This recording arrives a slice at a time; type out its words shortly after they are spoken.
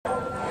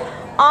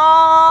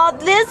Oh,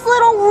 this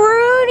little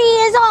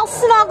Rudy is all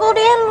snuggled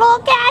in.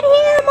 Look at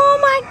him. Oh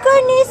my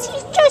goodness,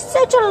 he's just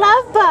such a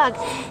love bug.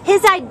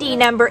 His ID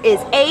number is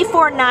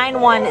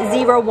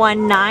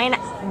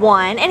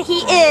A4910191, and he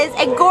is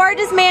a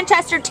gorgeous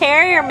Manchester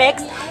Terrier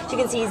mix. As you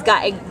can see, he's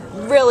got a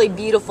really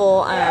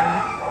beautiful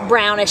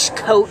brownish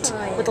coat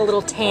with a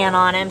little tan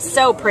on him.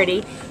 So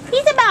pretty.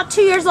 He's about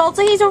 2 years old,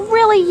 so he's a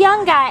really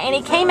young guy, and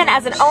he came in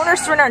as an owner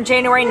surrender on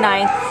January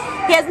 9th.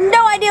 He has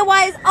no idea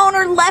why his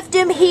owner left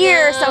him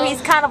here, so he's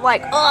kind of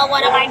like, oh,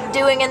 what am I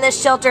doing in this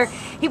shelter?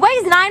 He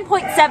weighs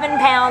 9.7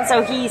 pounds,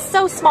 so he's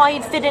so small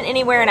he'd fit in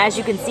anywhere, and as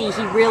you can see,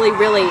 he really,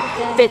 really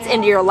fits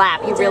into your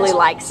lap. He really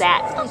likes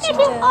that. Look at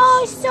him.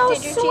 Oh, so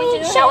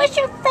sweet. Show us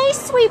your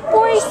face, sweet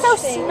boy. He's so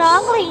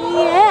snuggly.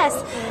 Yes.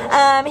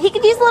 He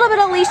could use a little bit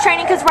of leash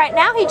training because right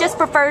now he just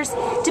prefers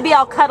to be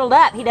all cuddled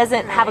up. He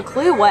doesn't have a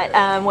clue what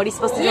he's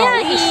supposed to do on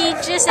a leash.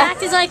 Yeah, he just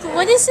acted like,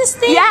 what is this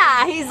thing?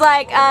 Yeah, he's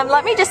like,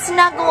 let me just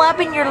snuggle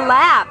up in your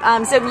lap.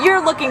 So if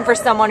you're looking for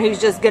someone who's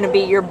just going to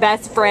be your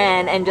best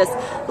friend and just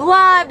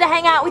love to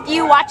hang out with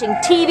you, watching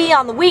TV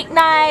on the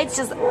weeknights,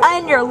 just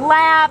on your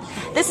lap,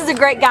 this is a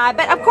great guy.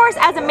 But of course,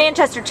 as a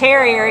Manchester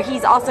Terrier,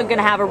 he's also going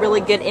to have a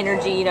really good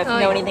energy. You know, if you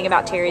know anything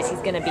about terriers,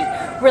 he's going to be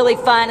really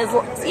fun. As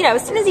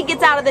soon as he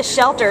gets out of the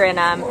shelter and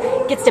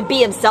gets to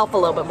be himself a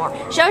little bit more.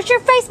 Show us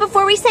your face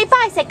before we say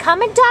bye. Say,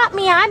 come adopt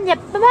me. I'm the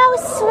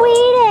most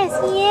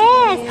sweetest.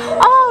 Yes.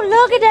 Oh,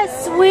 look at that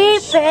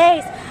sweet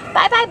face.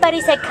 Bye-bye,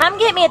 buddy. Say, come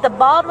get me at the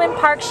Baldwin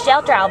Park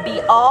shelter. I'll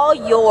be all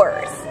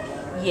yours.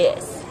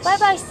 Yes.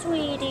 Bye-bye,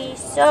 sweetie.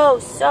 So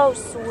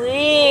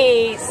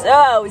sweet.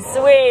 So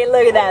sweet.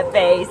 Look at that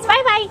face.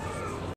 Bye-bye.